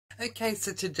Okay,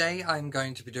 so today I'm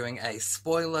going to be doing a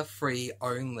spoiler-free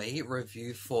only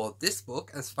review for this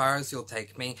book, As Far As You'll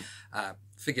Take Me,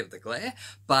 Forgive the Glare,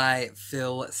 by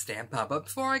Phil Stamper. But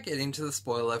before I get into the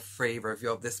spoiler-free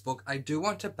review of this book, I do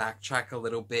want to backtrack a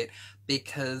little bit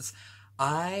because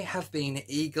I have been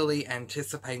eagerly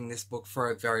anticipating this book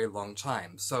for a very long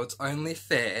time, so it's only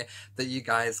fair that you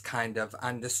guys kind of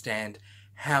understand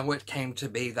how it came to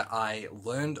be that I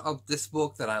learned of this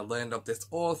book, that I learned of this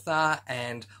author,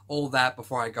 and all that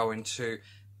before I go into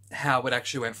how it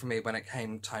actually went for me when it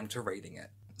came time to reading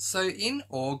it. So in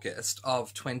August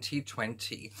of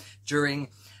 2020, during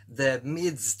the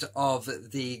midst of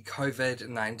the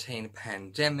COVID-19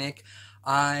 pandemic,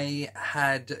 I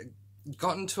had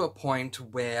gotten to a point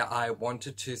where I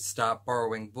wanted to start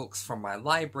borrowing books from my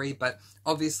library, but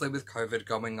obviously with COVID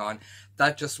going on,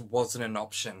 that just wasn't an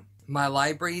option. My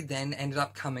library then ended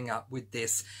up coming up with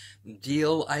this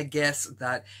deal, I guess,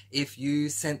 that if you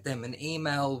sent them an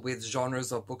email with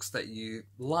genres of books that you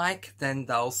like, then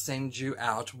they'll send you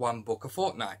out one book a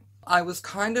fortnight. I was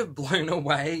kind of blown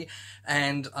away,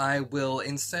 and I will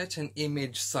insert an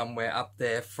image somewhere up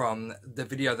there from the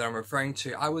video that I'm referring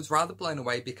to. I was rather blown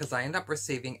away because I ended up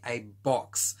receiving a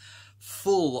box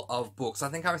full of books. I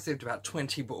think I received about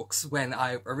 20 books when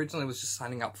I originally was just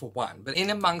signing up for one. But in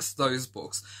amongst those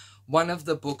books, one of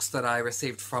the books that I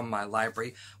received from my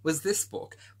library was this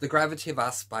book, The Gravity of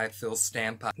Us by Phil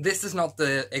Stamper. This is not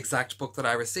the exact book that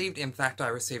I received. In fact, I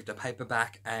received a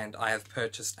paperback and I have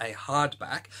purchased a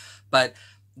hardback, but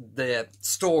the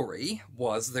story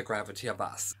was The Gravity of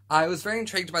Us. I was very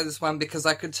intrigued by this one because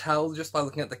I could tell just by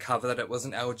looking at the cover that it was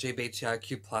an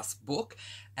LGBTIQ+ book,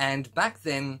 and back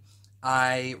then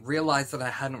I realised that I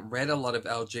hadn't read a lot of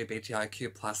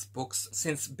LGBTIQ+ books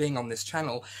since being on this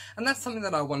channel, and that's something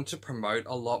that I wanted to promote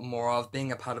a lot more of,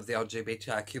 being a part of the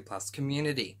LGBTIQ+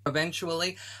 community.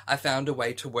 Eventually, I found a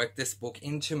way to work this book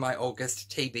into my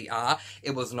August TBR.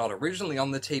 It was not originally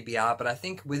on the TBR, but I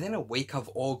think within a week of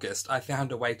August, I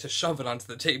found a way to shove it onto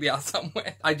the TBR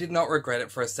somewhere. I did not regret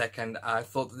it for a second. I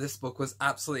thought that this book was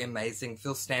absolutely amazing.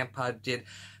 Phil Stamper did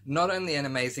not only an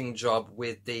amazing job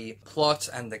with the plot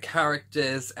and the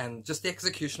characters, and just the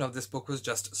execution of this book was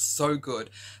just so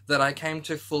good that I came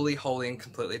to fully, wholly and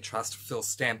completely trust Phil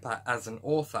Stamper as an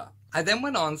author. I then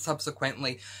went on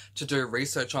subsequently to do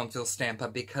research on Phil Stamper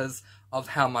because of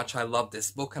how much I loved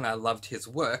this book and I loved his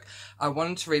work. I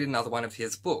wanted to read another one of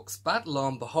his books, but lo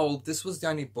and behold, this was the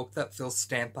only book that Phil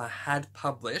Stamper had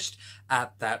published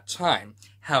at that time.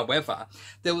 However,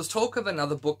 there was talk of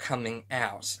another book coming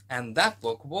out, and that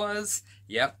book was,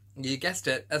 yep, you guessed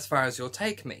it, As Far As You'll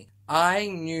Take Me. I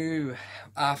knew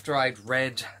after I'd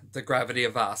read The Gravity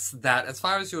of Us that As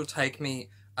Far As You'll Take Me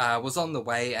was on the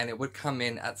way and it would come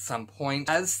in at some point.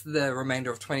 As the remainder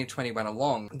of 2020 went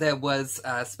along, there was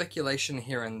speculation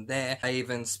here and there. I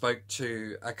even spoke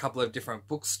to a couple of different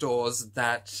bookstores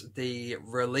that the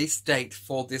release date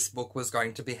for this book was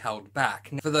going to be held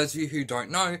back. For those of you who don't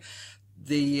know,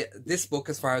 this book,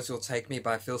 As Far As You'll Take Me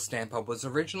by Phil Stamper, was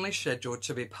originally scheduled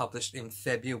to be published in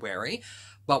February,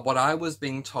 but what I was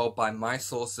being told by my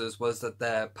sources was that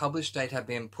the publish date had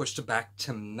been pushed back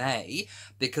to May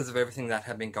because of everything that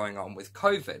had been going on with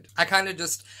COVID. I kind of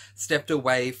just stepped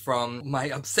away from my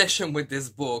obsession with this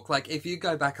book. Like, if you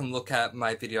go back and look at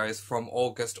my videos from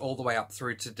August all the way up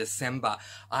through to December,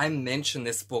 I mention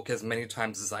this book as many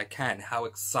times as I can, how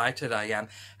excited I am,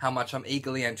 how much I'm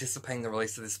eagerly anticipating the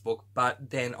release of this book,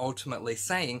 but then ultimately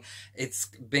saying it's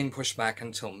been pushed back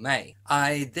until May.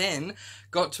 I then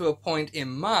got to a point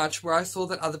in March where I saw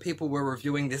that other people were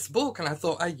reviewing this book, and I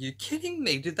thought, are you kidding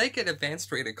me? Did they get advanced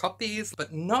reader copies?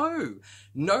 But no.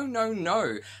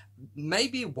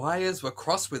 Maybe wires were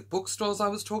crossed with bookstores I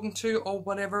was talking to or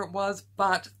whatever it was,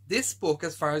 but this book,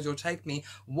 As Far As You'll Take Me,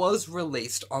 was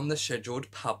released on the scheduled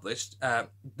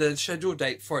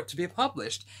date for it to be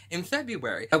published in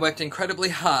February. I worked incredibly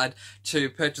hard to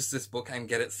purchase this book and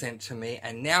get it sent to me,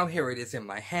 and now here it is in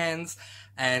my hands.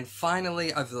 And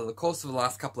finally, over the course of the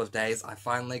last couple of days, I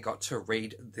finally got to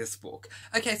read this book.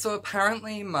 Okay, so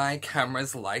apparently my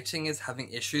camera's lighting is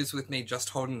having issues with me just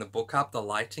holding the book up. The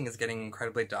lighting is getting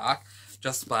incredibly dark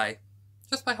just by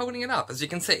holding it up, as you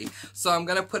can see. So I'm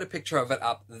going to put a picture of it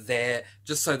up there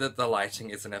just so that the lighting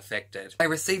isn't affected. I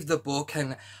received the book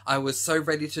and I was so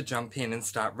ready to jump in and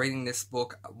start reading this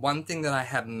book. One thing that I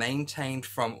have maintained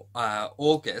from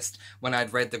August, when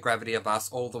I'd read The Gravity of Us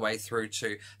all the way through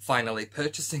to finally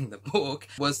purchasing the book,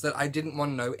 was that I didn't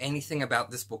want to know anything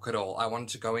about this book at all. I wanted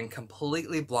to go in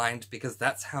completely blind because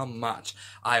that's how much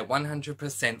I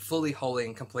 100% fully, wholly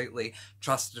and completely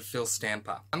trusted Phil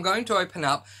Stamper. I'm going to open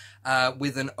up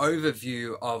with an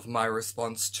overview of my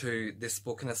response to this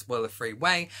book in a spoiler-free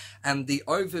way. And the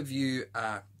overview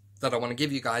that I want to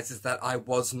give you guys is that I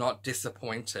was not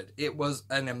disappointed. It was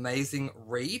an amazing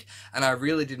read, and I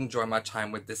really did enjoy my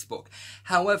time with this book.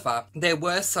 However, there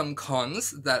were some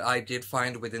cons that I did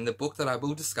find within the book that I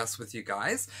will discuss with you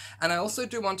guys, and I also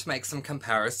do want to make some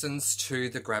comparisons to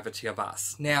The Gravity of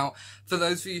Us. Now, for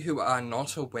those of you who are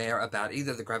not aware about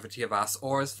either The Gravity of Us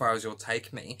or As Far As You'll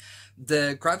Take Me,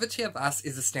 The Gravity of Us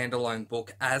is a standalone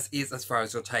book, as is As Far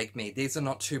As You'll Take Me. These are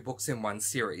not two books in one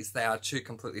series. They are two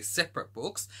completely separate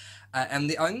books. And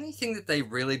the only thing that they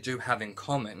really do have in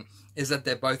common is that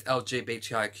they're both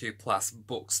LGBTIQ plus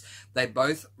books. They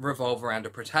both revolve around a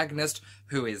protagonist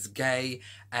who is gay,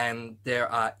 and there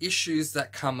are issues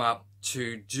that come up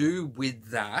to do with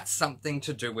that, something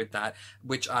to do with that,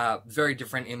 which are very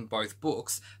different in both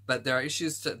books, but there are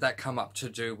issues that come up to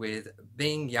do with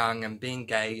being young and being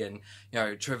gay and, you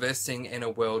know, traversing in a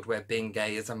world where being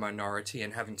gay is a minority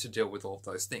and having to deal with all of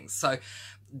those things. So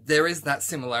there is that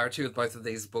similarity with both of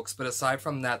these books, but aside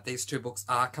from that, these two books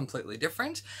are completely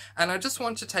different. And I just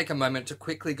want to take a moment to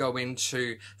quickly go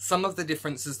into some of the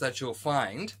differences that you'll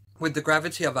find with The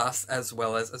Gravity of Us as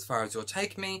well as As Far As You'll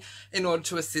Take Me, in order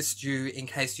to assist you in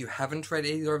case you haven't read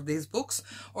either of these books,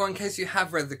 or in case you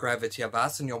have read The Gravity of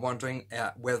Us and you're wondering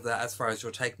whether As Far As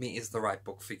You'll Take Me is the right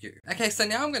book for you. Okay, so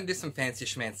now I'm going to do some fancy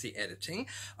schmancy editing.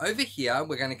 Over here,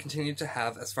 we're going to continue to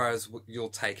have As Far As You'll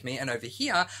Take Me, and over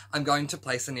here, I'm going to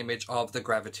place an image of The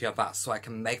Gravity of Us so I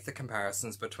can make the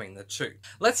comparisons between the two.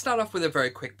 Let's start off with a very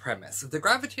quick premise. The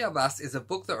Gravity of Us is a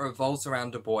book that revolves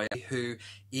around a boy who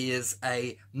is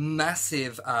a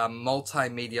massive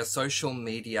multimedia, social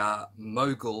media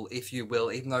mogul, if you will.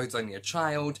 Even though he's only a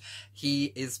child, he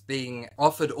is being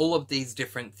offered all of these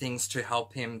different things to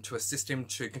help him, to assist him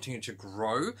to continue to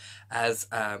grow as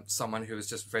someone who is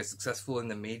just very successful in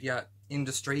the media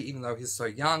industry, even though he's so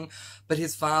young. But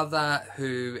his father,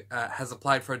 who has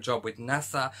applied for a job with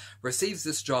NASA, receives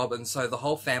this job, and so the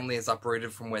whole family is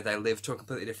uprooted from where they live to a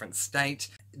completely different state.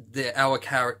 Our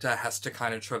character has to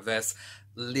kind of traverse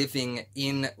living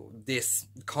in this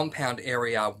compound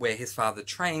area where his father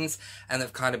trains, and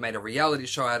they've kind of made a reality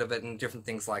show out of it and different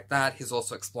things like that. He's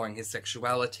also exploring his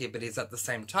sexuality, but he's at the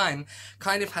same time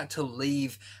kind of had to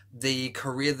leave the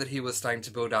career that he was starting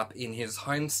to build up in his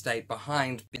home state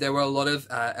behind. There were a lot of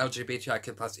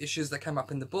LGBTIQ plus issues that came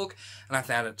up in the book, and I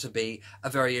found it to be a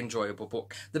very enjoyable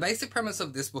book. The basic premise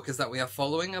of this book is that we are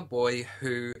following a boy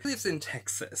who lives in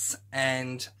Texas,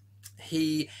 and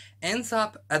he ends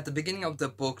up at the beginning of the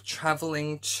book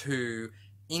traveling to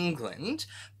England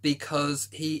because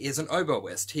he is an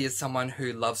oboist. He is someone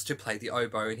who loves to play the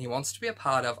oboe, and he wants to be a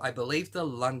part of, I believe, the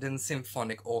London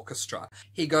Symphonic Orchestra.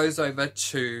 He goes over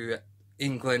to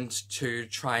England to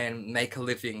try and make a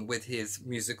living with his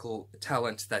musical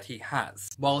talent that he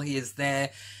has. While he is there,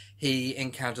 he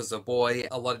encounters a boy,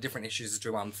 a lot of different issues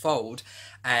do unfold,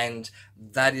 and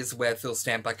that is where Phil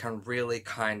Stamper can really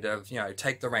kind of, you know,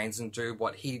 take the reins and do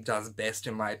what he does best,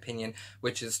 in my opinion,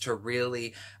 which is to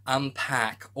really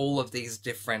unpack all of these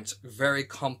different, very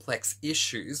complex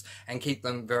issues and keep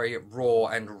them very raw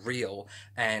and real,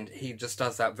 and he just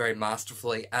does that very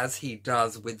masterfully, as he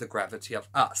does with The Gravity of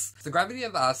Us. The Gravity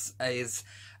of Us is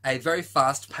a very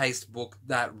fast-paced book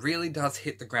that really does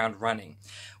hit the ground running.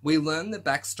 We learn the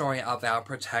backstory of our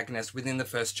protagonist within the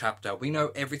first chapter. We know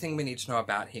everything we need to know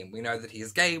about him. We know that he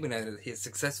is gay, we know that he is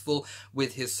successful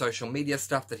with his social media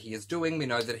stuff that he is doing, we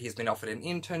know that he's been offered an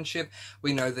internship,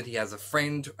 we know that he has a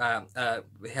friend,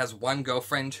 he has one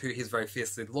girlfriend who he's very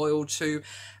fiercely loyal to,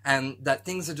 and that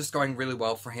things are just going really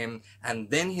well for him, and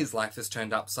then his life is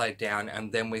turned upside down,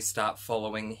 and then we start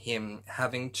following him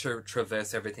having to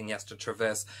traverse everything he has to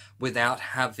traverse without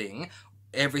having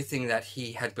everything that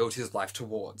he had built his life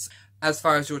towards. As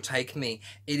Far As You'll Take Me,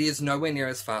 it is nowhere near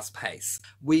as fast-paced.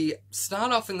 We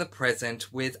start off in the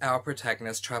present with our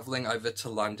protagonist travelling over to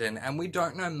London, and we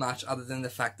don't know much other than the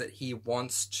fact that he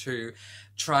wants to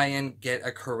try and get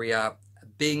a career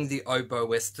being the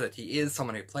oboist that he is,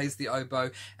 someone who plays the oboe,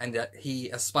 and that he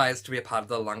aspires to be a part of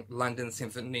the London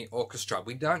Symphony Orchestra.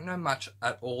 We don't know much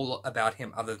at all about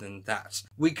him other than that.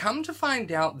 We come to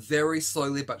find out very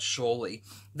slowly but surely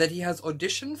that he has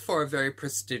auditioned for a very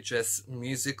prestigious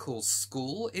musical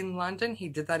school in London. He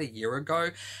did that a year ago,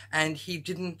 and he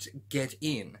didn't get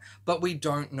in, but we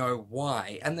don't know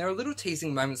why. And there are little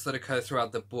teasing moments that occur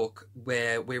throughout the book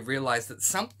where we realise that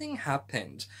something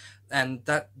happened, and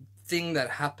that thing that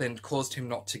happened caused him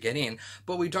not to get in,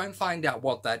 but we don't find out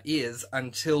what that is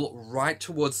until right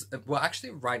towards, well, actually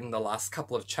right in the last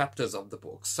couple of chapters of the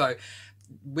book. So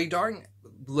we don't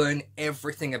learn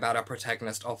everything about our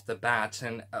protagonist off the bat,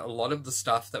 and a lot of the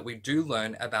stuff that we do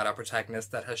learn about our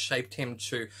protagonist that has shaped him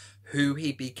to who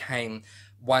he became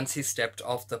once he stepped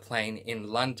off the plane in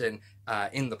London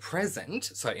in the present,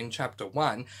 so in chapter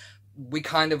 1, we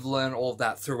kind of learn all of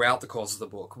that throughout the course of the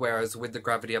book, whereas with The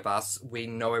Gravity of Us, we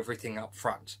know everything up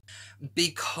front.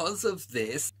 Because of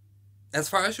this, As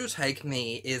Far As You'll Take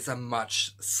Me is a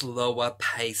much slower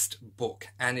paced book,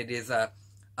 and it is a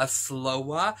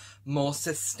slower, more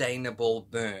sustainable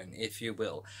burn, if you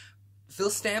will.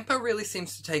 Phil Stamper really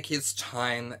seems to take his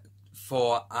time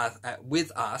for us,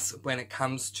 with us when it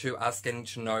comes to us getting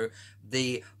to know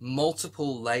the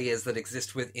multiple layers that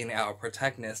exist within our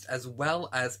protagonist, as well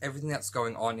as everything that's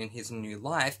going on in his new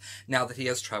life now that he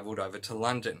has travelled over to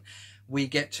London. We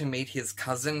get to meet his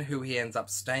cousin, who he ends up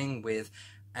staying with,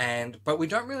 but we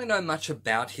don't really know much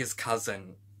about his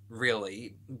cousin,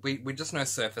 really. We just know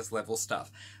surface level stuff.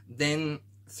 Then,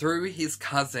 through his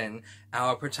cousin,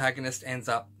 our protagonist ends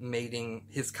up meeting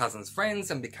his cousin's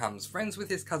friends and becomes friends with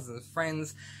his cousin's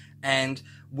friends, and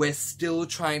we're still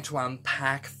trying to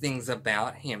unpack things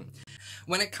about him.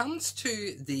 When it comes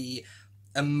to the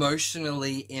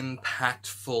emotionally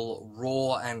impactful,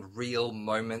 raw and real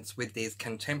moments with these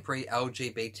contemporary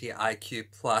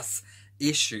LGBTIQ+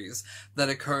 issues that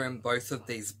occur in both of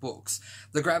these books,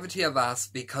 The Gravity of Us,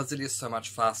 because it is so much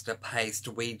faster paced,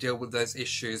 we deal with those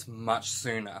issues much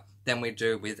sooner than we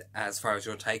do with As Far As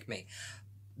You'll Take Me.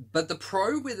 But the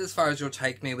pro with As Far As You'll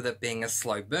Take Me, with it being a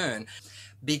slow burn,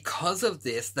 because of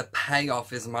this, the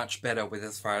payoff is much better with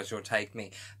As Far As You'll Take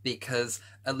Me, because,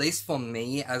 at least for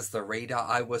me as the reader,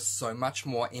 I was so much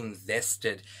more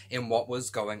invested in what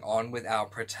was going on with our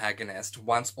protagonist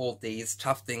once all these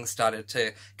tough things started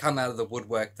to come out of the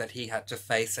woodwork that he had to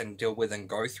face and deal with and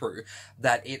go through,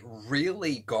 that it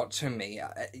really got to me.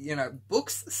 You know,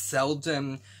 books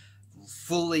seldom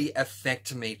fully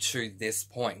affect me to this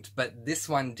point, but this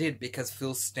one did, because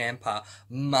Phil Stamper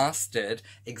mastered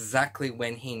exactly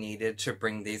when he needed to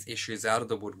bring these issues out of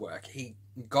the woodwork. He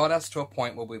got us to a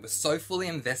point where we were so fully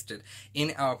invested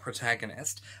in our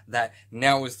protagonist that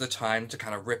now is the time to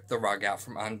kind of rip the rug out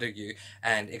from under you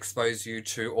and expose you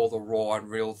to all the raw and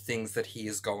real things that he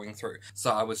is going through.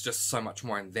 So I was just so much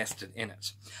more invested in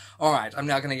it. Alright, I'm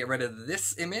now going to get rid of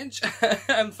this image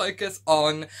and focus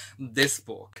on this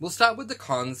book. We'll start with the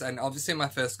cons, and obviously my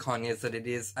first con is that it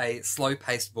is a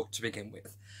slow-paced book to begin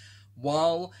with.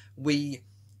 While we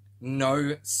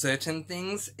know certain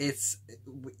things,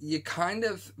 you kind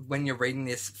of, when you're reading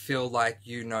this, feel like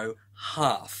you know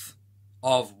half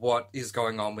of what is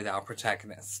going on with our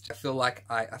protagonist. I felt like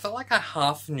I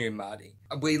half knew Marty.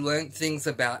 We learned things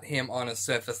about him on a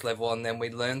surface level, and then we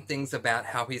learned things about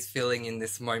how he's feeling in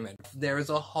this moment. There is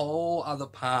a whole other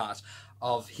part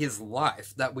of his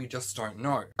life that we just don't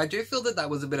know. I do feel that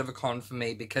that was a bit of a con for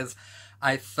me, because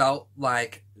I felt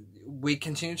like we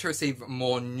continued to receive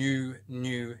more new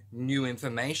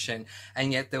information,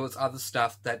 and yet there was other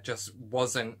stuff that just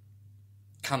wasn't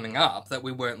coming up, that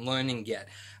we weren't learning yet.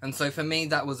 And so for me,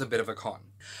 that was a bit of a con.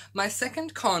 My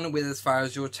second con with As Far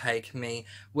As You'll Take Me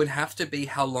would have to be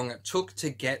how long it took to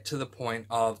get to the point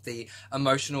of the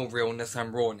emotional realness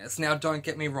and rawness. Now, don't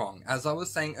get me wrong. As I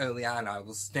was saying earlier, and I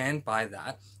will stand by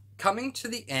that, coming to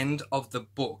the end of the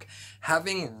book,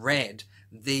 having read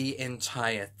the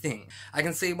entire thing, I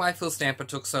can see why Phil Stamper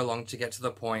took so long to get to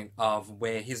the point of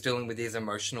where he's dealing with these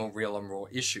emotional, real and raw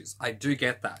issues. I do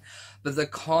get that. But the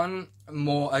con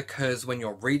more occurs when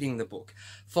you're reading the book.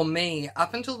 For me,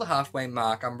 up until the halfway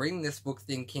mark, I'm reading this book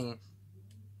thinking,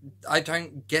 I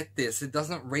don't get this. It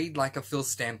doesn't read like a Phil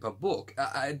Stamper book.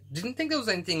 I didn't think there was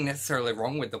anything necessarily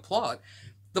wrong with the plot.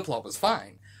 The plot was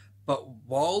fine. But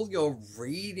while you're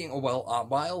reading, or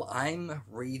while I'm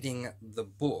reading the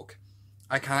book,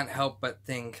 I can't help but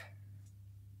think,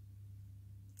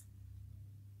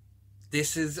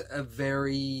 this is a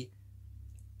very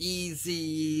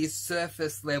easy,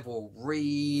 surface level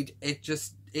read.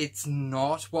 It's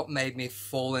not what made me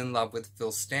fall in love with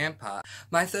Phil Stamper.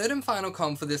 My third and final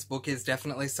con for this book is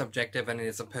definitely subjective, and it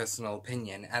is a personal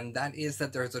opinion, and that is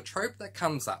that there is a trope that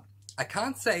comes up. I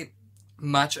can't say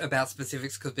much about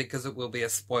specifics because it will be a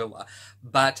spoiler,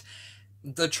 but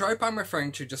the trope I'm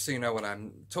referring to, just so you know what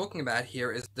I'm talking about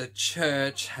here, is the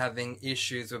church having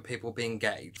issues with people being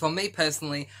gay. For me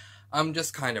personally, I'm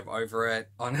just kind of over it,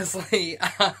 honestly.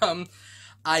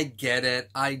 I get it,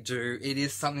 I do. It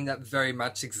is something that very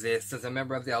much exists. As a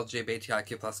member of the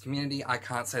LGBTIQ+ community, I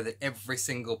can't say that every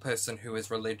single person who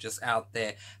is religious out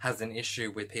there has an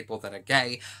issue with people that are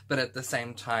gay, but at the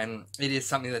same time, it is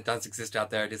something that does exist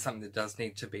out there. It is something that does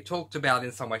need to be talked about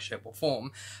in some way, shape, or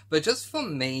form. But just for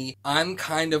me, I'm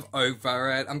kind of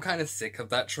over it. I'm kind of sick of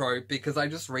that trope because I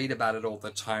just read about it all the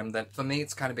time that for me,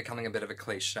 it's kind of becoming a bit of a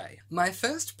cliche. My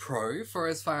first pro for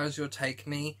As Far As You'll Take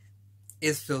Me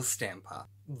is Phil Stamper.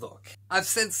 Look, I've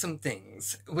said some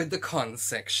things with the cons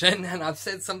section, and I've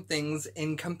said some things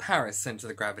in comparison to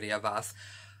The Gravity of Us,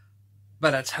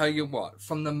 but I tell you what,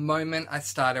 from the moment I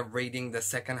started reading the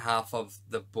second half of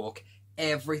the book,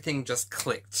 everything just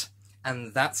clicked.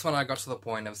 And that's when I got to the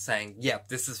point of saying, yep,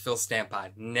 this is Phil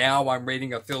Stamper. Now I'm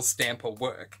reading a Phil Stamper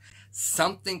work.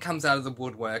 Something comes out of the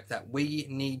woodwork that we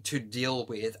need to deal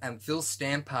with, and Phil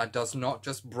Stamper does not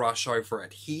just brush over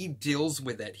it. He deals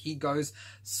with it. He goes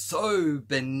so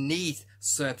beneath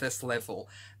surface level,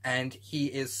 and he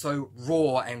is so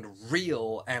raw and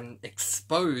real and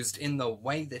exposed in the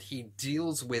way that he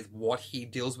deals with what he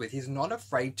deals with. He's not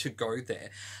afraid to go there,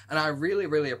 and I really,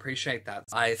 really appreciate that.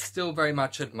 I still very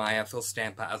much admire Phil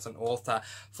Stamper as an author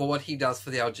for what he does for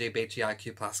the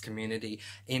LGBTIQ+ community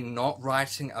in not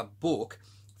writing a book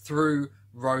through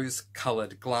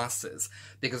rose-coloured glasses,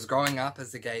 because growing up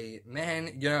as a gay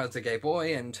man, you know, as a gay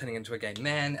boy and turning into a gay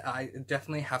man, I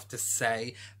definitely have to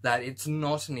say that it's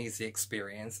not an easy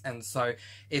experience. And so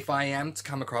if I am to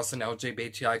come across an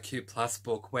LGBTIQ+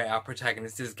 book where our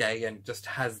protagonist is gay and just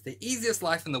has the easiest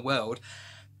life in the world,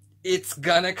 it's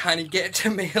gonna kind of get to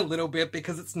me a little bit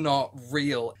because it's not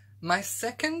real. My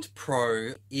second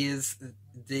pro is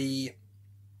the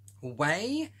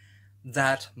way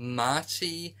that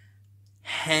Marty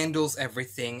handles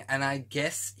everything, and I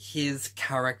guess his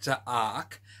character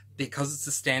arc, because it's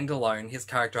a standalone, his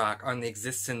character arc only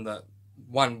exists in the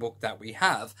one book that we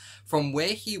have, from where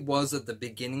he was at the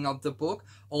beginning of the book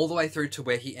all the way through to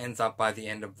where he ends up by the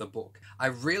end of the book. I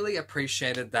really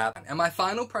appreciated that. And my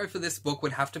final pro for this book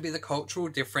would have to be the cultural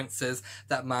differences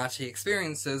that Marty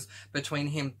experiences between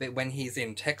him when he's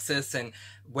in Texas and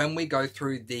when we go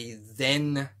through the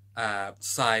then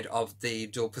side of the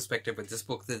dual perspective with this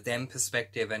book, the them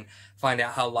perspective, and find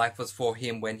out how life was for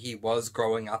him when he was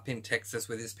growing up in Texas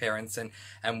with his parents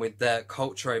and with the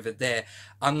culture over there.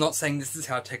 I'm not saying this is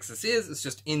how Texas is, it's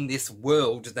just in this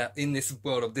world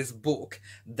of this book,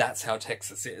 that's how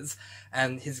Texas is.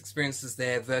 And his experiences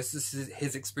there versus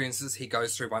his experiences he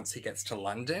goes through once he gets to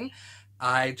London.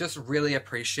 I just really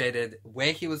appreciated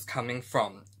where he was coming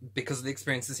from because of the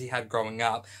experiences he had growing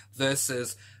up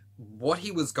versus what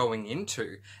he was going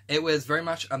into. It was very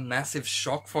much a massive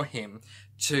shock for him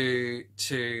to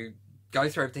go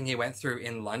through everything he went through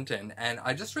in London, and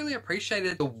I just really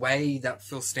appreciated the way that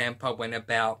Phil Stamper went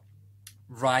about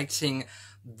writing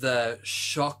the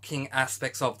shocking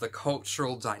aspects of the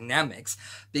cultural dynamics,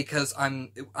 because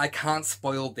I can't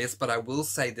spoil this, but I will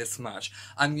say this much.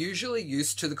 I'm usually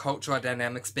used to the cultural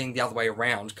dynamics being the other way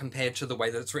around compared to the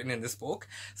way that it's written in this book.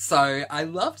 So I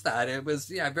loved that. It was,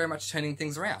 yeah, very much turning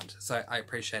things around. So I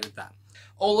appreciated that.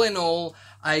 All in all,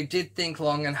 I did think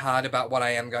long and hard about what I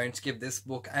am going to give this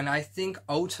book, and I think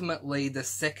ultimately the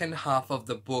second half of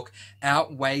the book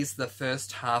outweighs the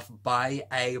first half by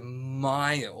a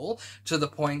mile, to the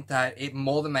point that it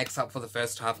more than makes up for the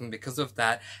first half. And because of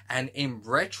that, and in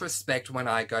retrospect, when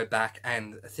I go back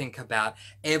and think about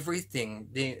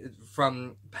everything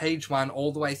from page 1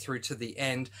 all the way through to the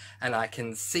end, and I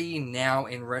can see now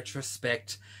in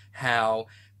retrospect how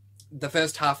the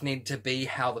first half needed to be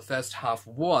how the first half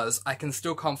was, I can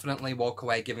still confidently walk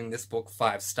away giving this book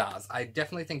 5 stars. I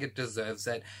definitely think it deserves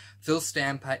it. Phil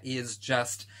Stamper is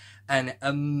just an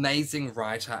amazing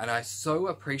writer, and I so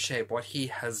appreciate what he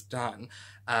has done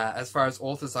as far as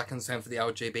authors are concerned for the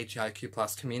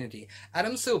LGBTIQ+ community.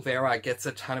 Adam Silvera gets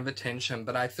a ton of attention,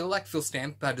 but I feel like Phil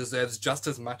Stamper deserves just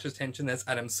as much attention as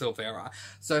Adam Silvera.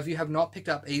 So if you have not picked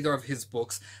up either of his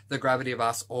books, The Gravity of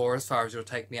Us or As Far As You'll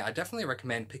Take Me, I definitely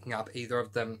recommend picking up either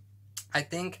of them. I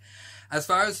think As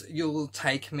Far As You'll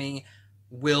Take Me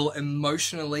will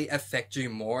emotionally affect you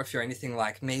more if you're anything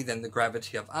like me than The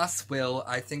Gravity of Us will.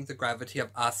 I think The Gravity of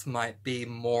Us might be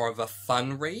more of a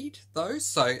fun read though,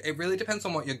 so it really depends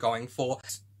on what you're going for.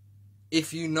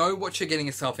 If you know what you're getting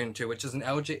yourself into, which is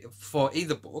for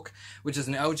either book, which is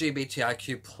an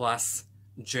LGBTIQ+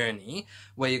 journey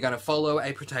where you're going to follow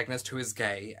a protagonist who is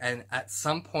gay, and at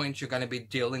some point you're going to be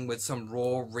dealing with some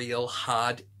raw, real,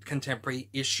 hard contemporary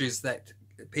issues that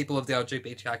people of the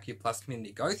LGBTIQ plus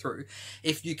community go through,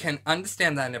 if you can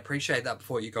understand that and appreciate that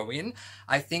before you go in,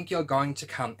 I think you're going to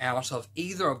come out of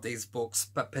either of these books,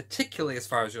 but particularly as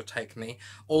far as You'll Take Me,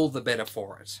 all the better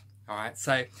for it. Alright,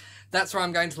 so that's where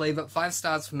I'm going to leave it. 5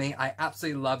 stars for me. I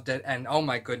absolutely loved it, and oh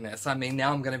my goodness, I mean,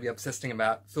 now I'm going to be obsessing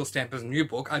about Phil Stamper's new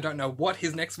book. I don't know what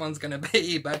his next one's going to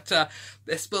be, but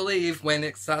best believe when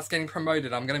it starts getting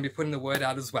promoted, I'm going to be putting the word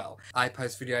out as well. I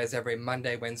post videos every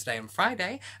Monday, Wednesday, and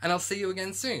Friday, and I'll see you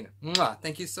again soon. Mwah!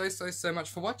 Thank you so much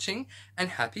for watching, and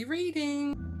happy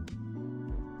reading!